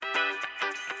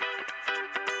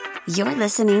You're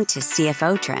listening to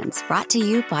CFO Trends, brought to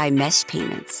you by Mesh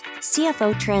Payments.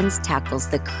 CFO Trends tackles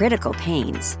the critical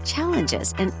pains,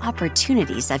 challenges, and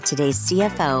opportunities of today's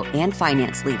CFO and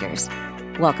finance leaders.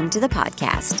 Welcome to the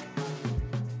podcast.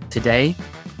 Today,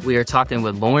 we are talking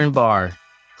with Lauren Bahr,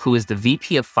 who is the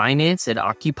VP of Finance at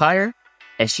Occupier,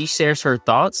 as she shares her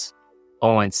thoughts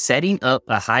on setting up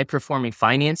a high-performing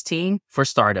finance team for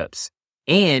startups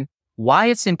and why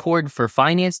it's important for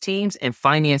finance teams and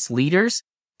finance leaders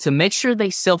to make sure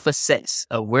they self-assess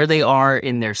of where they are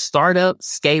in their startup,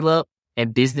 scale-up,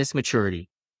 and business maturity.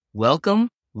 Welcome,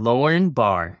 Lauren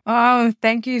Bahr. Oh,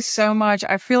 thank you so much.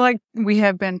 I feel like we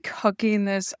have been cooking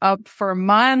this up for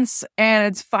months, and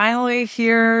it's finally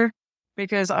here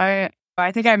because I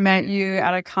think I met you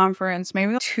at a conference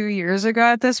maybe 2 years ago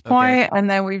at this point, and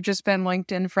then we've just been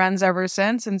LinkedIn friends ever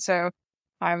since. And so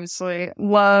I obviously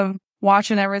love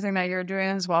watching everything that you're doing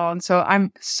as well. And so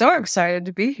I'm so excited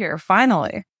to be here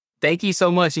finally. Thank you so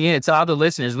much. Yeah, to all the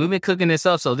listeners, we've been cooking this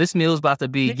up. So this meal's about to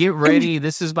be, get ready.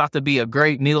 This is about to be a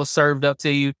great meal served up to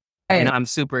you. And I'm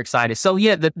super excited. So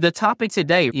yeah, the topic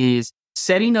today is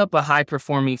setting up a high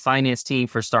performing finance team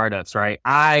for startups, right?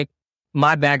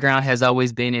 My background has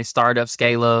always been in startup,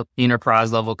 scale up,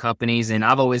 enterprise level companies. And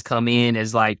I've always come in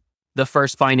as like the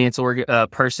first finance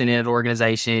person in an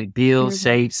organization, build,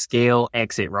 shape, scale,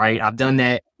 exit, right? I've done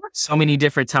that so many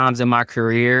different times in my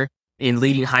career in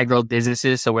leading high growth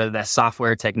businesses. So whether that's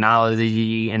software,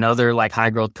 technology, and other like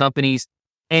high growth companies.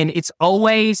 And it's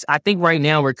always, I think right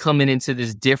now we're coming into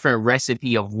this different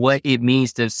recipe of what it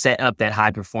means to set up that high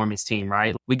performance team,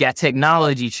 right? We got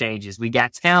technology changes, we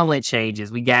got talent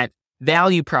changes, we got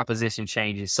value proposition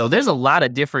changes. So there's a lot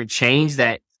of different change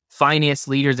that finance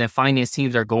leaders and finance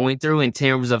teams are going through in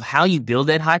terms of how you build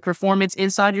that high performance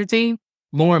inside your team.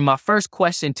 Lauren, my first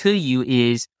question to you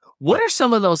is, what are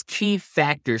some of those key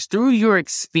factors through your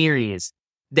experience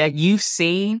that you've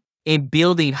seen in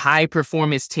building high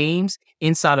performance teams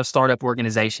inside of startup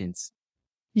organizations?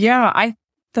 Yeah,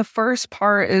 the first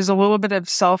part is a little bit of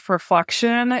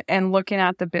self-reflection and looking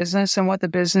at the business and what the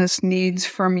business needs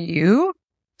from you.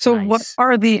 So Nice. What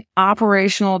are the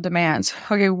operational demands?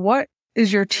 Okay, what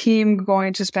is your team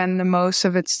going to spend the most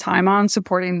of its time on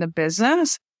supporting the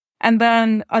business? And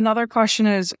then another question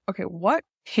is, okay, what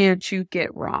can't you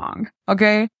get wrong?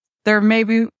 Okay, there may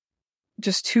be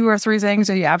just 2 or 3 things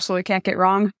that you absolutely can't get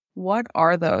wrong. What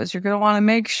are those? You're going to want to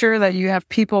make sure that you have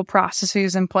people,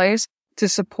 processes in place to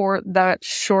support that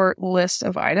short list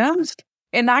of items.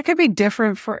 And that could be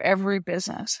different for every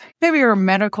business. Maybe you're a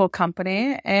medical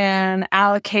company and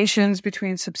allocations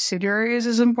between subsidiaries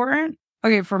is important.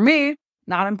 Okay, for me,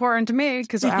 not important to me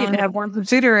because I only have one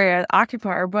subsidiary at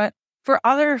Occupier. But for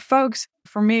other folks,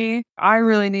 for me, I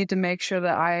really need to make sure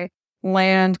that I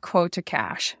land quote to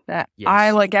cash. That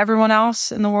I, like everyone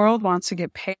else in the world, wants to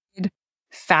get paid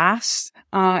fast.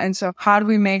 And so how do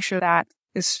we make sure that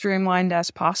is streamlined as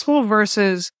possible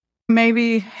versus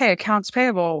maybe, hey, accounts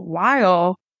payable,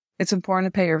 while it's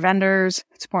important to pay your vendors,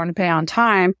 it's important to pay on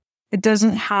time, it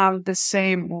doesn't have the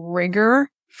same rigor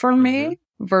for me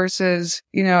versus,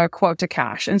 a quote to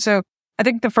cash. And so I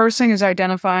think the first thing is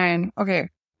identifying, okay,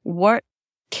 what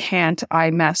can't I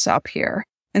mess up here?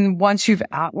 And once you've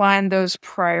outlined those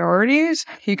priorities,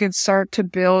 you can start to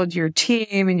build your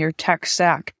team and your tech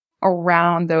stack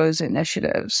around those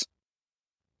initiatives.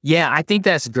 Yeah, I think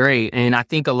that's great. And I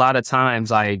think a lot of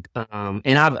times, like,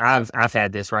 and I've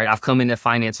had this, right? I've come into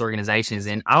finance organizations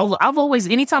and I've always,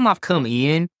 anytime I've come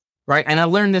in, right? And I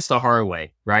learned this the hard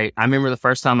way, right? I remember the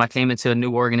first time I came into a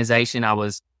new organization,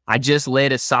 I just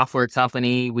led a software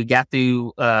company. We got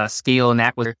through scale and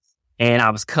acquisition, and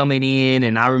I was coming in,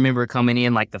 and I remember coming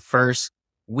in like the first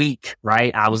week,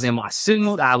 right? I was in my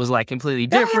suit. I was like completely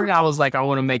different. I was like, I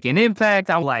want to make an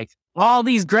impact. I'm like, all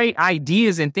these great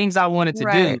ideas and things I wanted to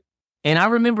do. And I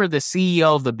remember the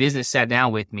CEO of the business sat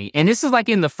down with me, and this is like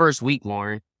in the first week,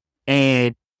 Lauren,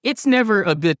 and it's never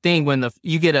a good thing when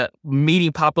you get a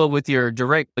meeting pop up with your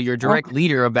direct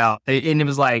leader about, and it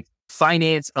was like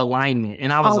finance alignment.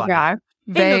 And I was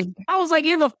I was like,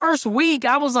 in the first week,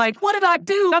 I was like, what did I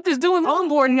do? I'm just doing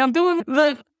onboarding. I'm doing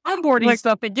the onboarding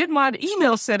stuff and getting my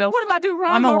email set up. What did I do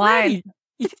wrong? I'm aligned.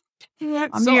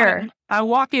 I'm here. I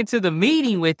walk into the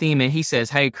meeting with him and he says,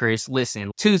 hey, Chris,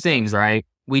 listen, 2 things, right?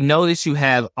 We know that you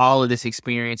have all of this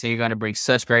experience and you're going to bring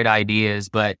such great ideas,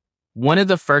 but one of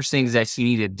the first things that you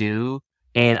need to do,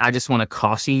 and I just want to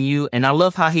caution you, and I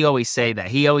love how he always say that.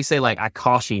 He always say like, I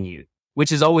caution you,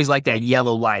 which is always like that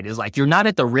yellow light. It's like, you're not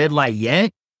at the red light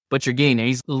yet, but you're getting there.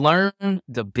 He's learn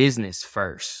the business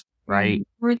first. right?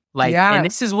 Like, and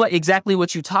this is exactly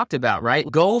what you talked about, right?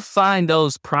 Go find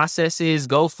those processes,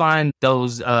 go find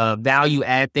those value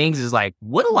add things. Is like,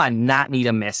 what do I not need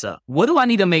to mess up? What do I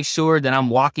need to make sure that I'm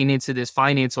walking into this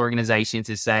finance organization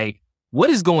to say, what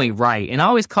is going right? And I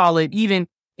always call it, even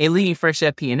in leading Fresh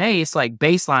FP&A, it's like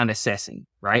baseline assessing,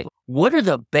 right? What are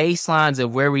the baselines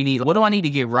of where we need? What do I need to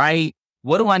get right?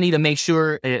 What do I need to make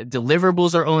sure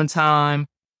deliverables are on time?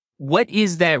 What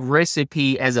is that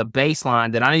recipe as a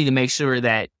baseline that I need to make sure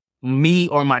that me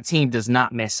or my team does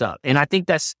not mess up? And I think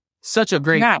that's such a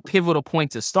great pivotal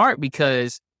point to start,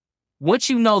 because once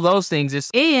you know those things,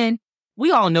 and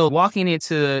we all know walking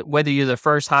into, whether you're the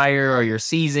first hire or you're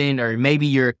seasoned, or maybe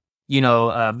you're,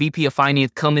 VP of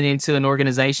finance coming into an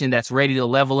organization that's ready to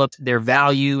level up their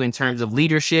value in terms of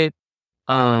leadership.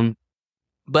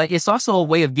 But it's also a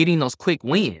way of getting those quick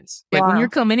wins. Like when you're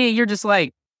coming in, you're just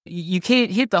like, you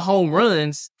can't hit the home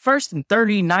runs first in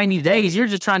 30, 90 days. You're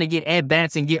just trying to get at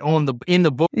bats and get in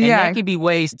the book. And that can be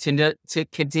ways to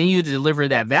continue to deliver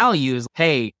that value is,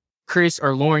 hey, Chris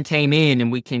or Lauren came in and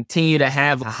we continue to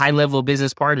have a high level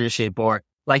business partnership, or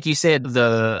like you said,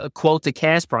 the quote to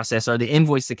cash process or the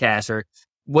invoice to cash or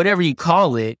whatever you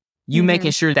call it, you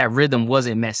making sure that rhythm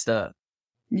wasn't messed up.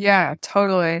 Yeah,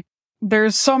 totally.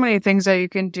 There's so many things that you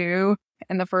can do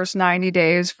in the first 90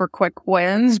 days for quick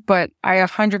wins, but I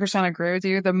 100% agree with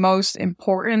you. The most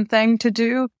important thing to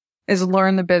do is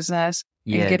learn the business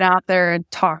and get out there and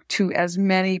talk to as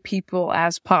many people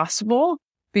as possible,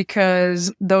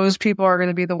 because those people are going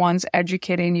to be the ones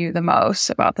educating you the most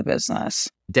about the business.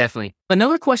 Definitely.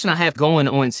 Another question I have going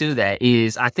on to that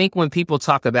is, I think when people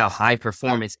talk about high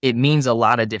performance, it means a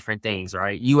lot of different things,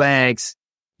 right? You ask,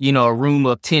 a room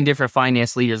of 10 different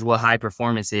finance leaders what high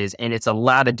performance is, and it's a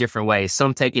lot of different ways.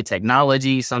 Some take it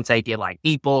technology, some take it like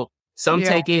people, some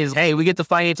take it as, hey, we get the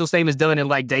financial statements done in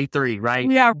like day 3, right?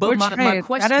 Yeah, but my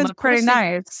question, that is pretty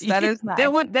nice. That is nice.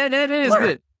 That is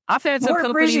good. I've had some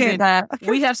companies that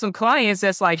we have some clients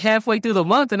that's like halfway through the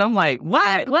month, and I'm like,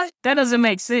 what? That doesn't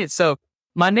make sense. So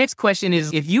my next question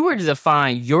is, if you were to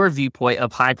define your viewpoint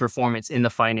of high performance in the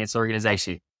finance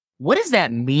organization, what does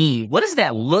that mean? What does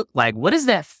that look like? What does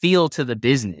that feel to the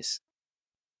business?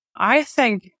 I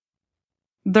think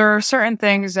there are certain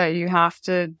things that you have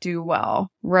to do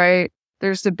well, right?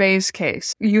 There's the base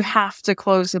case. You have to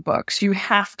close the books. You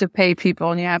have to pay people,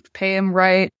 and you have to pay them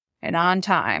right and on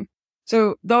time.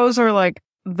 So those are like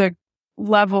the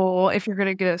level. If you're going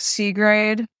to get a C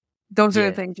grade, those are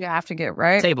the things you have to get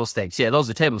right. Table stakes. Yeah, those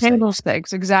are table stakes. Table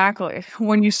stakes, exactly.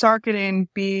 When you start getting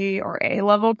B or A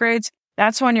level grades,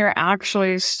 that's when you're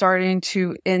actually starting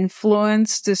to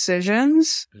influence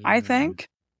decisions, I think,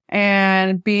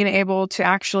 and being able to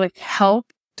actually help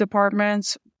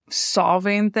departments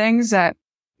solving things that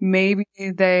maybe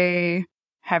they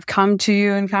have come to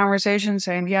you in conversation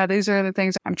saying, yeah, these are the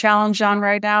things I'm challenged on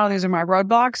right now. These are my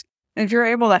roadblocks. And if you're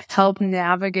able to help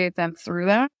navigate them through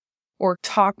that, or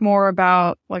talk more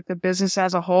about like the business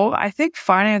as a whole, I think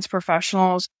finance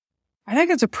professionals, I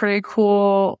think it's a pretty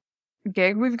cool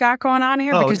gig we've got going on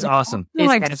here. Because it's awesome.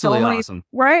 It's absolutely awesome.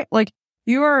 Right? Like,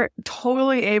 you are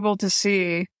totally able to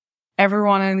see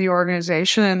everyone in the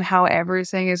organization and how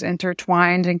everything is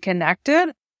intertwined and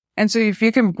connected. And so if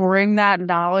you can bring that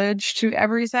knowledge to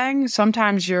everything,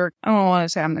 sometimes I don't want to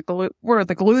say we're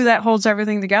the glue that holds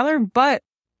everything together, but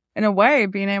in a way,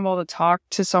 being able to talk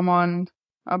to someone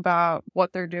about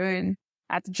what they're doing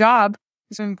at the job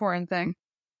is an important thing.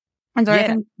 And so I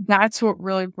think that's what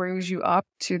really brings you up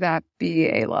to that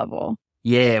BA level.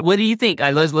 Yeah. What do you think?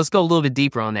 Let's go a little bit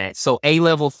deeper on that. So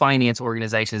A-level finance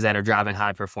organizations that are driving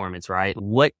high performance, right?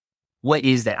 What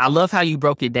is that? I love how you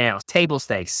broke it down. Table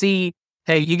stakes. See,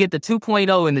 hey, you get the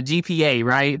 2.0 in the GPA,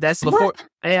 right? That's before.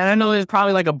 And I know there's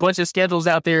probably like a bunch of schedules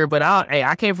out there, but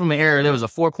I came from an era, there was a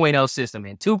 4.0 system,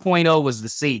 and 2.0 was the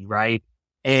C, right?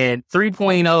 And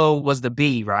 3.0 was the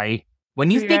B, right? When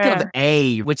you think of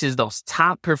A, which is those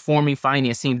top performing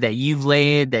finance teams that you've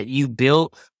led, that you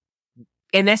built,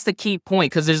 and that's the key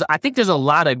point, because I think there's a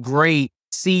lot of great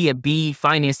C and B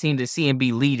finance teams and C and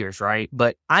B leaders, right?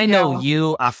 But I know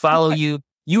you, I follow you.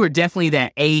 You are definitely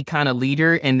that A kind of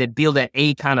leader and that build that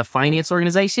A kind of finance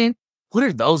organization. What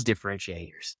are those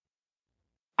differentiators?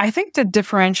 I think the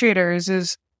differentiators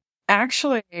is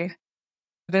actually,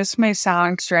 this may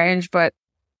sound strange, but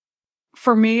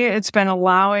for me, it's been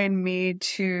allowing me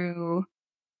to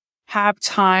have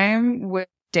time with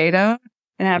data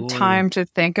and have time to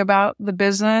think about the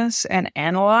business and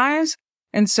analyze.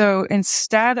 And so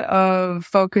instead of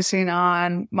focusing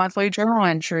on monthly journal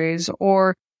entries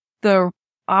or the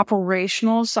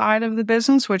operational side of the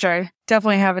business, which I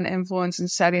definitely have an influence in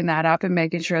setting that up and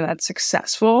making sure that's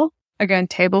successful, again,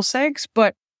 table stakes,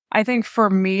 but I think for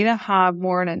me to have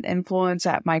more of an influence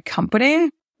at my company,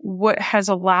 what has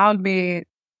allowed me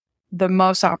the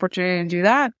most opportunity to do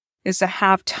that is to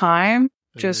have time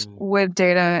just with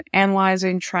data,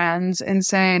 analyzing trends and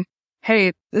saying,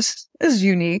 hey, this is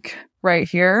unique right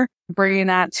here. Bringing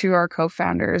that to our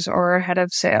co-founders or our head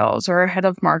of sales or our head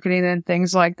of marketing and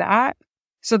things like that.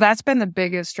 So that's been the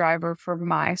biggest driver for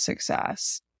my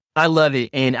success. I love it.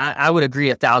 And I would agree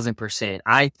 1,000%.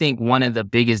 I think one of the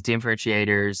biggest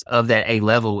differentiators of that A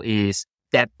level is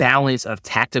that balance of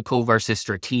tactical versus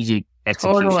strategic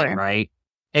execution, Totally. right?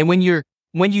 And when you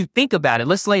think about it,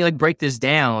 let's like break this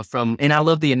down from, and I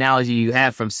love the analogy you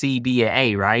have from C, B, and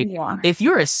A, right? Yeah. If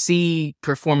you're a C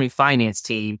performing finance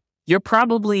team, you're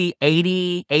probably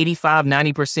 80, 85,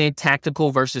 90%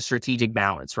 tactical versus strategic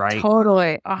balance, right?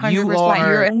 Totally. 100%.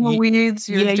 You're in the weeds.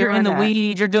 You're in the that.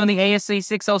 weeds. You're doing the ASC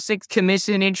 606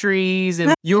 commission entries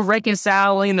and you're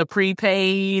reconciling the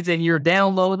prepaids and you're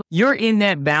downloading. You're in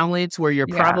that balance where you're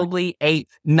probably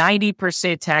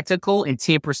 90% tactical and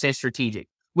 10% strategic,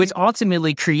 which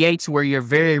ultimately creates where you're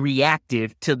very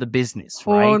reactive to the business,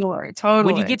 right? Totally.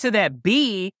 When you get to that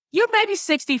B, you're maybe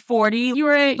 60-40.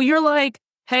 You're like,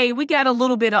 hey, we got a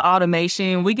little bit of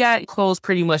automation. We got close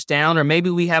pretty much down, or maybe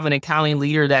we have an accounting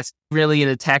leader that's really in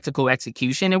a tactical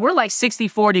execution. And we're like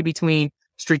 60-40 between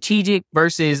strategic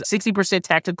versus 60%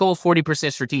 tactical,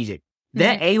 40% strategic.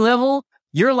 That A level,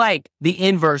 you're like the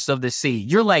inverse of the C.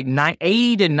 You're like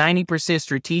 80 to 90%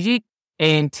 strategic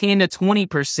and 10 to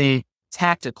 20%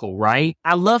 tactical, right?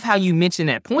 I love how you mentioned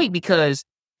that point because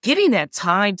getting that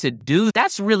time to do,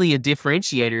 that's really a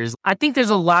differentiator. I think there's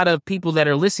a lot of people that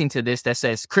are listening to this that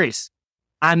says, Chris,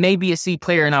 I may be a C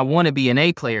player and I want to be an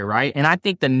A player, right? And I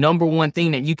think the number one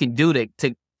thing that you can do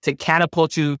to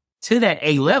catapult you to that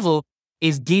A level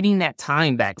is getting that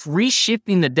time back,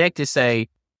 reshifting the deck to say,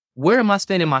 where am I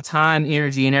spending my time,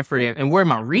 energy, and effort, and where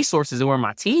my resources and where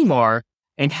my team are,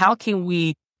 and how can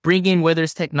we bring in, whether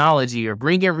it's technology or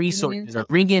bring in resources or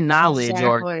bring in knowledge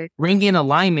or bring in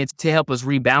alignments to help us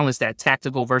rebalance that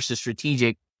tactical versus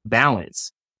strategic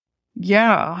balance.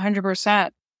 Yeah,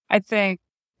 100%. I think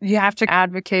you have to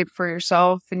advocate for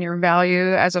yourself and your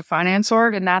value as a finance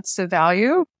org. And that's the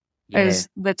value is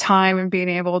the time and being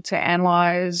able to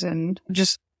analyze and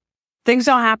just things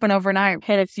don't happen overnight.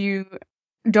 And if you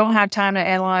don't have time to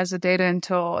analyze the data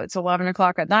until it's 11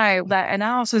 o'clock at night, that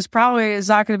analysis probably is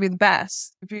not going to be the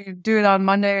best. If you do it on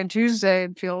Monday and Tuesday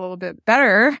and feel a little bit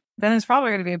better, then it's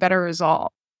probably going to be a better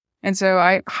result. And so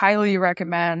I highly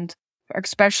recommend,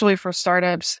 especially for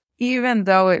startups, even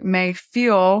though it may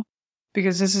feel,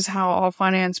 because this is how all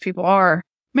finance people are,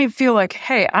 may feel like,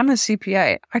 hey, I'm a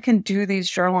CPA. I can do these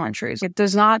journal entries. It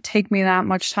does not take me that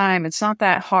much time. It's not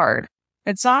that hard.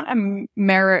 It's not a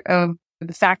merit of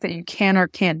the fact that you can or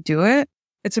can't do it.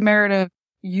 It's a merit of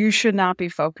you should not be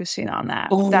focusing on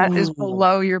that. Ooh. That is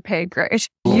below your pay grade.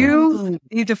 You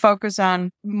need to focus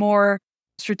on more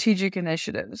strategic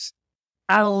initiatives.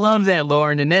 I love that,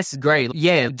 Lauren. And that's great.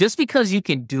 Yeah. Just because you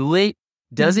can do it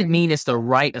doesn't mean it's the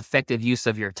right effective use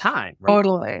of your time. Right?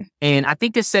 Totally. And I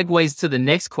think this segues to the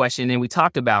next question. And we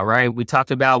talked about, right? We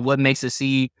talked about what makes a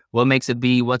C, what makes a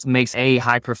B, what makes a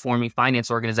high performing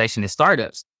finance organization and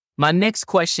startups. My next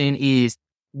question is,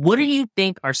 what do you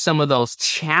think are some of those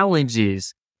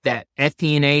challenges that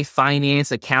FP&A,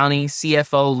 finance, accounting,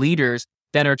 CFO leaders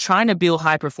that are trying to build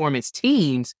high performance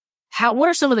teams? What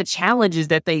are some of the challenges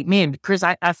that Chris,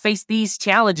 I face these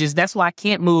challenges. That's why I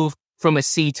can't move from a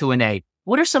C to an A.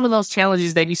 What are some of those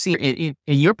challenges that you see in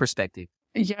your perspective?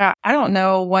 Yeah, I don't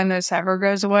know when this ever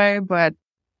goes away, but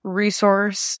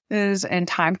resources and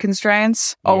time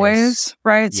constraints always,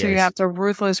 right? So you have to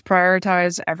ruthless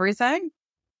prioritize everything.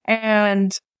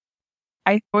 And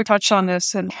we touched on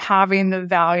this and having the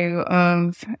value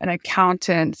of an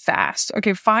accountant fast.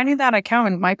 Okay, finding that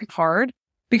accountant might be hard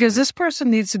because this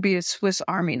person needs to be a Swiss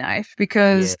Army knife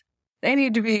because they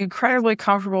need to be incredibly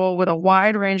comfortable with a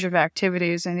wide range of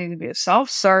activities. They need to be a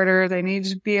self-starter. They need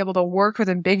to be able to work with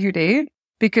ambiguity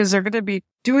because they're going to be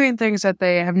doing things that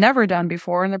they have never done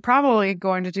before. And they're probably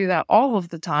going to do that all of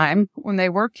the time when they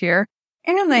work here.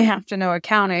 And they have to know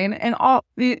accounting and all.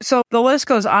 So the list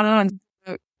goes on and on.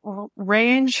 The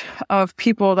range of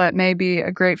people that may be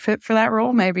a great fit for that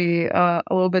role may be a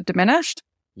little bit diminished.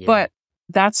 Yeah. But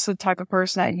that's the type of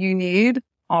person that you need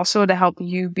also to help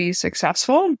you be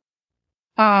successful.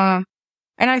 And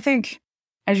I think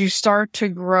as you start to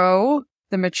grow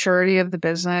the maturity of the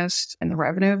business and the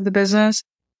revenue of the business,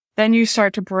 then you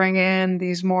start to bring in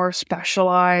these more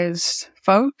specialized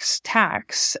folks,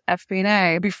 tax,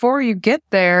 FP&A. Before you get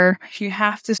there, you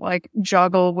have to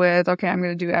juggle with, okay, I'm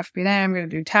going to do FP&A, I'm going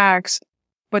to do tax.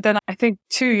 But then I think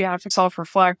too, you have to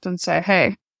self-reflect and say,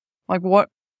 hey, Like what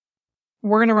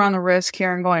we're going to run the risk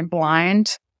here and going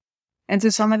blind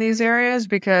into some of these areas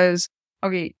because,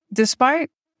 okay, despite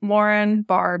Lauren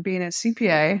Bahr being a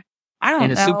CPA, I don't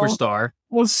And a know. superstar.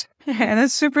 Well, and a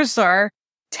superstar,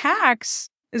 tax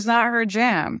is not her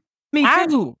jam. Me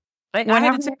too.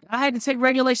 I had to take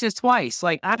regulations twice.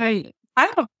 Like I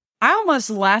almost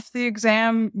left the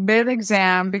exam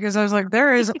mid-exam because I was like,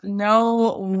 there is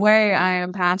no way I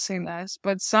am passing this.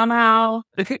 But somehow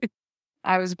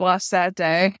I was blessed that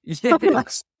day.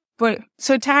 Yes. But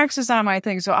so tax is not my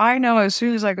thing. So I know as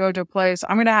soon as I go to a place,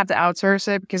 I'm going to have to outsource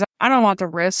it because I don't want the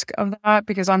risk of that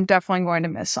because I'm definitely going to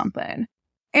miss something.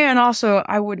 And also,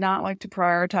 I would not like to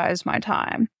prioritize my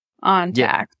time on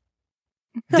tax.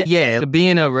 Yeah,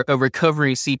 being a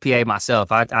recovering CPA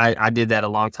myself, I did that a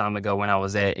long time ago when I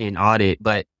was in audit.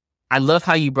 But I love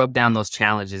how you broke down those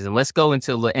challenges. And let's go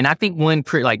into, and I think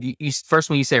first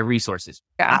when you said resources,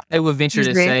 I would venture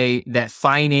to say that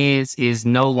finance is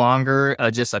no longer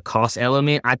just a cost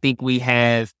element. I think we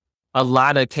have a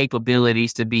lot of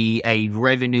capabilities to be a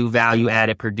revenue value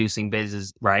added producing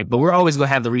business, right? But we're always going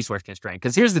to have the resource constraint.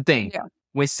 Because here's the thing. Yeah.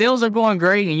 When sales are going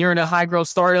great and you're in a high growth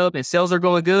startup and sales are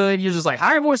going good, you're just like,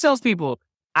 hire more salespeople.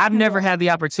 I've never had the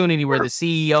opportunity where the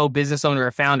CEO, business owner,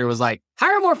 or founder was like,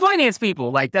 hire more finance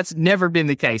people. Like that's never been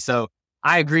the case. So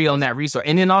I agree on that resource.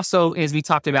 And then also, as we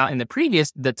talked about in the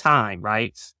previous, the time,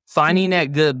 right? Finding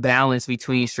that good balance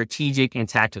between strategic and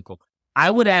tactical.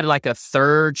 I would add like a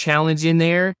third challenge in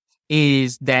there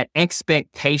is that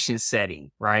expectation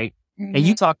setting, right? Mm-hmm. And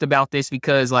you talked about this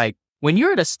because like when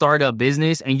you're at a startup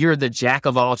business and you're the jack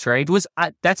of all trades,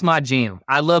 that's my jam.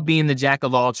 I love being the jack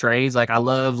of all trades. Like I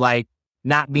love like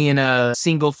not being a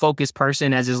single focused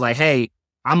person as is like, hey,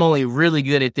 I'm only really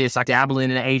good at this. I dabble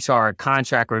in HR,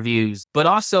 contract reviews, but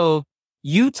also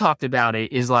you talked about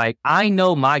it is like, I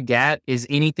know my gap is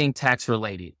anything tax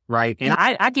related, right? And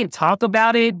I can talk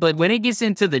about it, but when it gets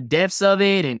into the depths of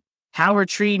it and how we're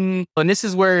treating, and this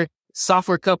is where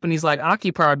software companies like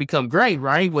Occupier become great,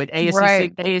 right? With ASC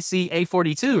 6, ASC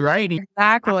 842, right?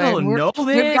 Exactly. I don't know this.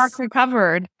 We've got you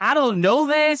covered. I don't know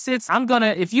this.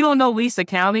 If you don't know lease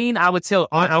accounting, I would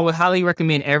highly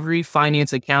recommend every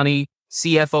finance accounting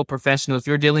CFO professional, if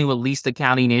you're dealing with lease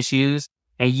accounting issues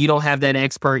and you don't have that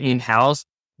expert in-house,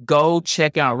 go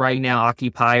check out right now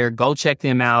Occupier. Go check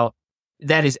them out.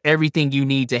 That is everything you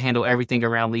need to handle everything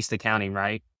around lease accounting,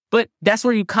 right? But that's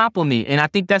where you complement. And I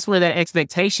think that's where that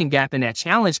expectation gap and that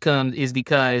challenge comes is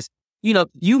because,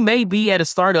 you may be at a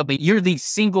startup, but you're the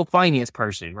single finance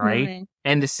person, right? Mm-hmm.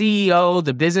 And the CEO,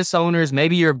 the business owners,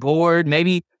 maybe your board,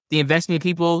 maybe the investment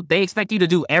people, they expect you to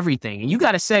do everything. And you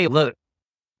got to say, look,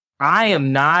 I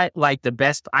am not like the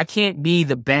best. I can't be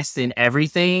the best in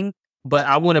everything, but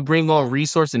I want to bring on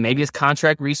resources. Maybe it's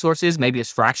contract resources, maybe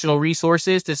it's fractional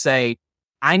resources to say,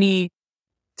 I need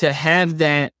to have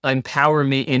that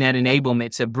empowerment and that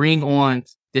enablement to bring on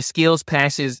the skills,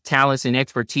 passions, talents, and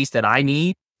expertise that I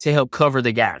need to help cover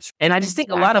the gaps. And I just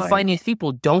think a lot of finance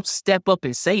people don't step up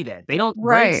and say that. They don't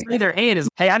raise their hand as,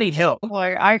 hey, I need help.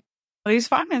 Like these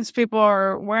finance people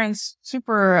are wearing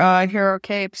super hero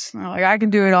capes. Like, I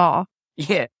can do it all.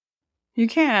 Yeah. You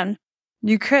can.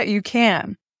 You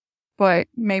can. But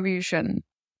maybe you shouldn't.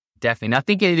 Definitely. And I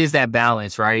think it is that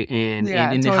balance, right? And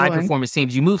in the high performance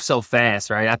teams, you move so fast,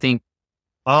 right? I think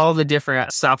all the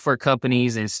different software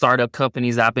companies and startup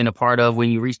companies I've been a part of,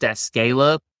 when you reach that scale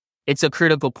up, it's a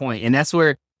critical point. And that's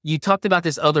where you talked about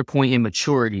this other point in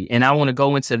maturity. And I want to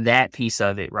go into that piece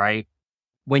of it, right?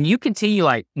 When you continue,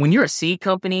 like when you're a seed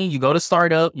company, you go to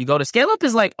startup, you go to scale up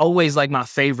is like always like my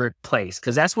favorite place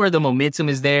because that's where the momentum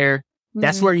is there. Mm-hmm.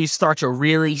 That's where you start to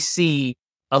really see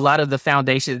a lot of the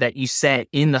foundations that you set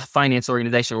in the finance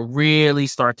organization really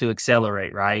start to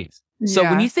accelerate, right? Yeah. So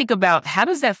when you think about how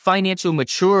does that financial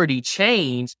maturity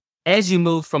change as you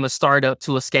move from a startup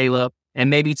to a scale up and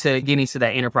maybe to getting to that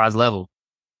enterprise level?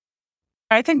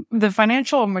 I think the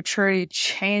financial maturity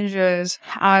changes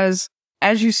as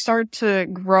you start to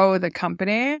grow the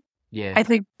company. Yeah. I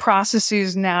think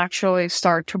processes naturally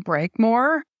start to break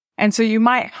more. And so you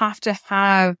might have to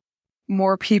have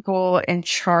more people in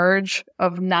charge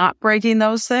of not breaking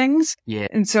those things. Yeah.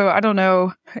 And so I don't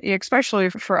know, especially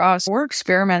for us, we're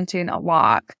experimenting a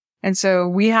lot. And so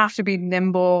we have to be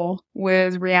nimble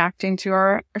with reacting to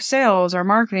our sales, our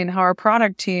marketing, how our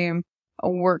product team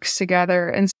works together.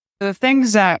 And so the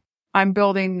things that I'm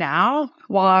building now,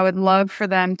 while I would love for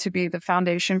them to be the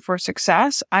foundation for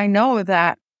success, I know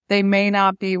that they may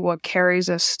not be what carries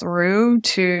us through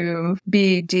to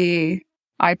BD,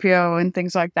 IPO, and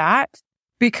things like that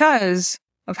because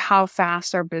of how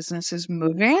fast our business is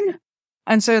moving.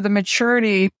 And so the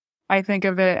maturity, I think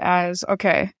of it as,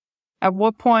 okay, At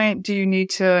what point do you need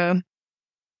to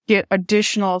get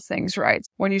additional things right?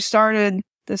 When you started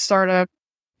the startup,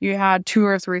 you had 2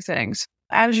 or 3 things.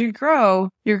 As you grow,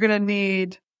 you're going to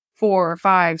need 4,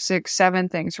 5, 6, 7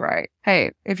 things right.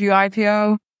 Hey, if you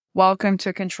IPO, welcome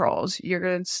to controls. You're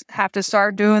going to have to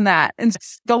start doing that. And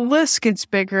the list gets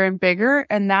bigger and bigger.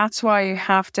 And that's why you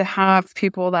have to have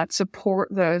people that support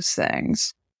those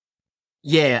things.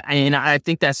 Yeah. And I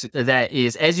think that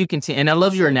is as you continue, and I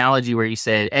love your analogy where you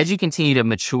said, as you continue to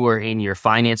mature in your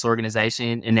finance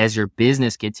organization and as your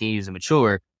business continues to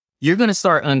mature, you're going to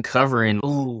start uncovering,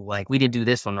 like we didn't do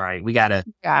this one right. We got to,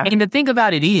 And the thing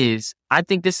about it is, I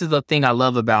think this is the thing I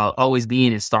love about always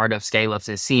being in startup scale-ups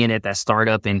and seeing it, that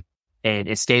startup and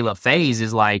scale-up phase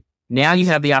is like, now you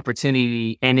have the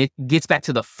opportunity, and it gets back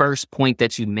to the first point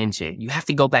that you mentioned. You have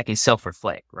to go back and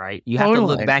self-reflect, right? You have to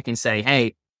look back and say,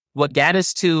 hey, what got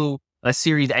us to a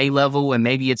Series A level and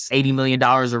maybe it's $80 million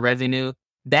of revenue,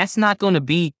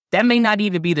 that may not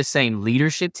even be the same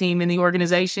leadership team in the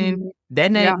organization.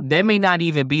 Mm-hmm. That may not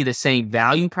even be the same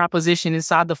value proposition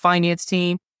inside the finance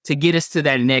team to get us to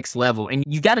that next level. And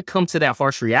you got to come to that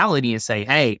harsh reality and say,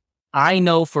 hey, I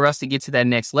know for us to get to that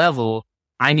next level,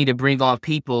 I need to bring on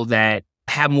people that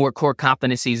have more core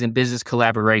competencies in business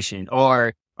collaboration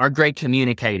or are great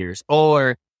communicators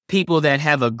or people that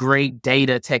have a great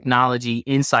data technology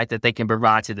insight that they can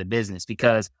provide to the business.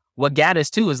 Because what got us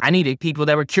to is I needed people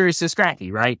that were curious and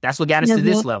scrappy, right? That's what got us to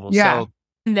this level. Yeah. So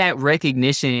in that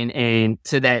recognition and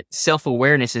to that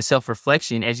self-awareness and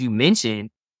self-reflection, as you mentioned,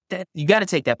 that you got to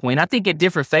take that point. I think at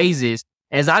different phases,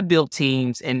 as I built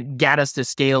teams and got us to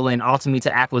scale and ultimately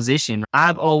to acquisition,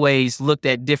 I've always looked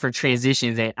at different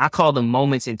transitions, and I call them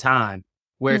moments in time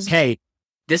where it's, hey,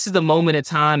 this is the moment of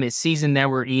time and season that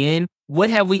we're in. What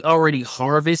have we already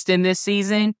harvested in this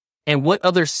season? And what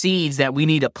other seeds that we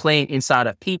need to plant inside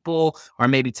of people or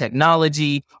maybe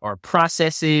technology or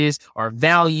processes or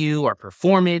value or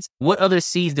performance? What other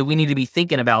seeds do we need to be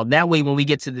thinking about? That way, when we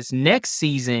get to this next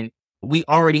season, we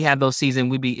already have those seeds.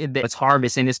 It's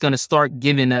harvest, and it's going to start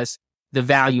giving us the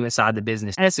value inside the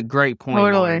business. That's a great point.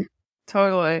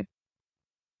 Totally.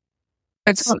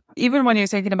 It's even when you're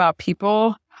thinking about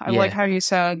people, I like how you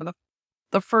said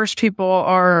the first people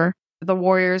are the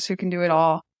warriors who can do it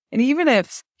all. And even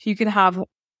if you can have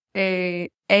a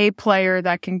player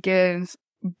that can give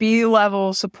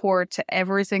B-level support to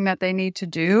everything that they need to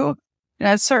do, and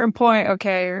at a certain point,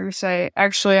 okay, you say,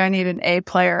 actually, I need an A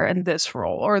player in this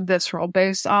role or this role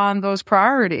based on those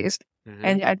priorities. Mm-hmm.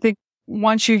 And I think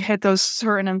once you hit those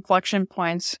certain inflection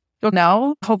points, you'll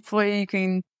know. Hopefully, you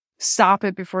can stop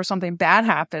it before something bad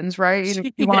happens, right?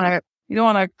 You don't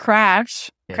want to crash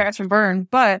and burn,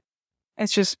 but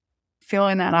it's just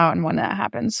feeling that out and when that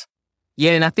happens.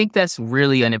 Yeah, and I think that's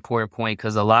really an important point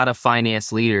because a lot of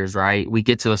finance leaders, right, we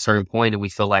get to a certain point and we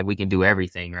feel like we can do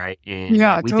everything, right? And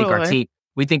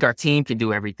we think our team can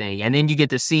do everything. And then you get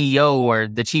the CEO or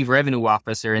the chief revenue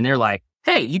officer and they're like,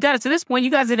 hey, you got it to this point,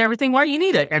 you guys did everything. Why do you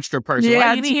need an extra person?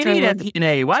 Why do you need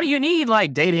FP&A? Why do you need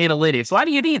like data analytics? Why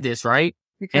do you need this, right?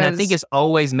 And I think it's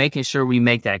always making sure we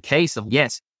make that case of,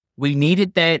 yes, we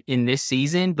needed that in this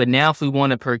season, but now if we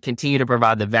want to continue to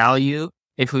provide the value,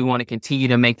 if we want to continue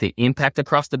to make the impact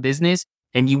across the business,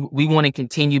 and we want to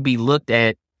continue to be looked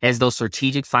at as those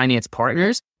strategic finance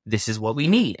partners, this is what we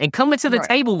need. And coming to the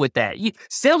table with that.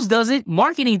 Sales does it.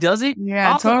 Marketing does it.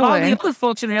 Yeah, all totally. The other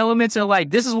functional elements are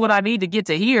like, this is what I need to get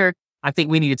to here. I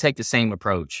think we need to take the same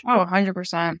approach. Oh,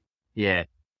 100%. Yeah.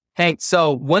 Hey,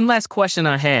 so one last question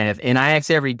I have, and I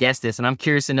ask every guest this, and I'm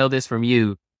curious to know this from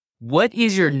you. What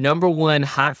is your number one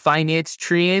hot finance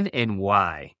trend and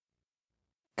why?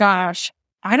 Gosh,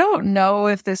 I don't know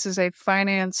if this is a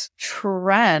finance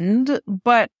trend,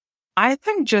 but I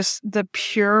think just the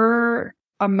pure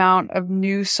amount of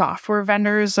new software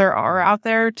vendors there are out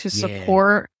there to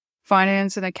support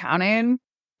finance and accounting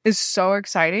is so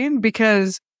exciting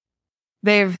because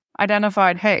they've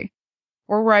identified, hey,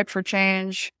 we're ripe for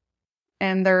change,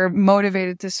 and they're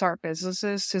motivated to start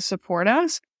businesses to support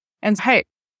us. And hey,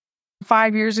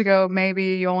 5 years ago,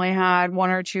 maybe you only had 1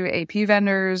 or 2 AP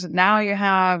vendors. Now you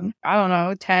have,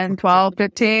 10, 12,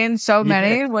 15, so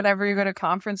many. Whenever you go to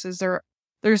conferences,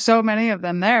 there's so many of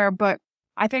them there. But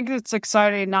I think it's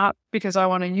exciting, not because I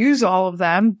want to use all of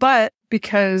them, but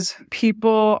because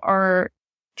people are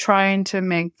trying to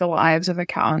make the lives of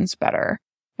accountants better.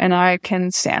 And I can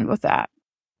stand with that.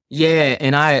 Yeah.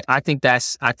 And I think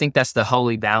that's the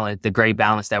holy balance, the great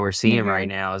balance that we're seeing right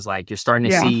now is like, you're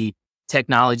starting to see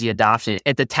technology adoption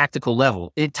at the tactical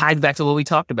level. It ties back to what we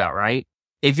talked about, right?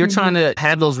 If you're trying to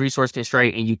have those resource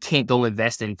constraints and you can't go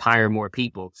invest and hire more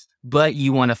people, but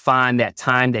you want to find that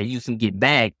time that you can get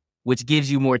back, which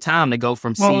gives you more time to go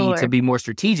from C Totally. to be more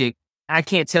strategic. I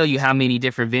can't tell you how many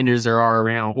different vendors there are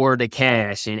around, order to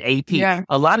cash and AP. Yeah.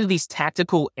 A lot of these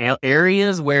tactical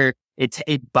areas where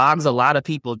it bogs a lot of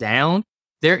people down.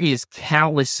 There is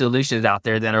countless solutions out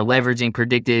there that are leveraging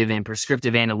predictive and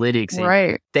prescriptive analytics. And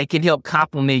Right. they can help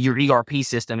complement your ERP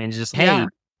system and just, hey, Yeah.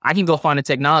 I can go find a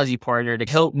technology partner to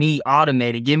help me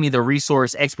automate and give me the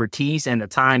resource expertise and the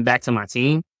time back to my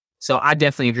team. So I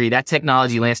definitely agree. That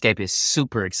technology landscape is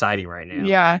super exciting right now.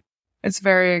 Yeah. It's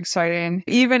very exciting.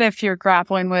 Even if you're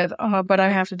grappling with, oh, but I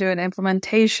have to do an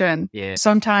implementation. Yeah.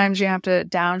 Sometimes you have to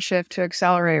downshift to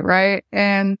accelerate, right?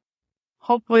 And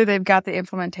hopefully they've got the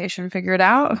implementation figured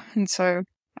out. And so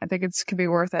I think it could be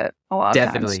worth it a lot of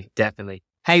times. Definitely.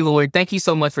 Hey, Lloyd, thank you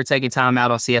so much for taking time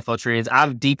out on CFO Trends.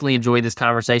 I've deeply enjoyed this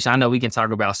conversation. I know we can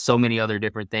talk about so many other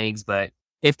different things, but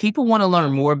if people want to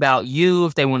learn more about you,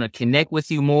 if they want to connect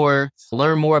with you more,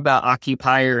 learn more about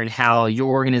Occupier and how your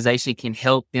organization can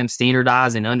help them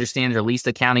standardize and understand their lease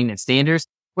accounting and standards,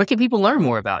 where can people learn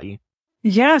more about you?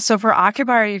 Yeah. So for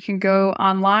Occupier, you can go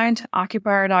online to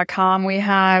occupier.com. We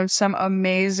have some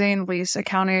amazing lease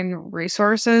accounting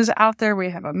resources out there. We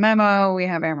have a memo. We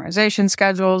have amortization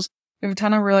schedules. We have a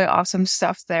ton of really awesome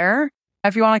stuff there.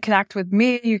 If you want to connect with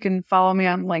me, you can follow me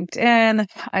on LinkedIn.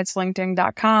 It's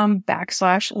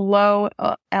linkedin.com/low,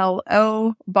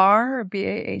 L-O, Bahr,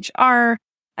 B-A-H-R.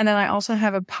 And then I also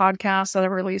have a podcast that I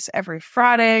release every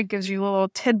Friday. It gives you little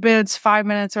tidbits, 5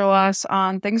 minutes or less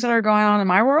on things that are going on in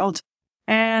my world.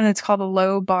 And it's called the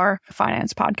Low Bahr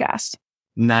Finance Podcast.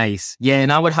 Nice. Yeah.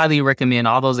 And I would highly recommend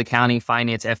all those accounting,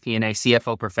 finance, FP&A,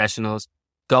 CFO professionals.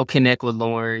 Go connect with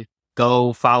Lauren.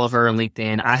 Go follow her on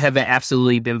LinkedIn. I have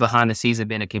absolutely been behind the scenes and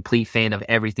been a complete fan of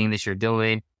everything that you're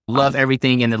doing. Love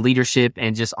everything and the leadership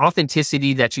and just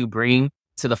authenticity that you bring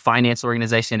to the finance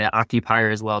organization at Occupier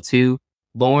as well too.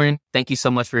 Lauren, thank you so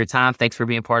much for your time. Thanks for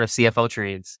being part of CFO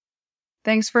Trends.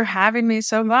 Thanks for having me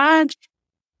so much.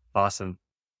 Awesome.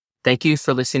 Thank you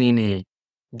for listening in.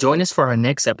 Join us for our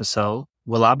next episode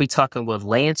where I'll be talking with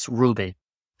Lance Rubin,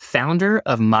 founder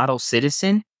of Model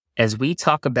Citizen, as we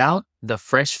talk about the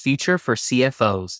fresh future for CFOs.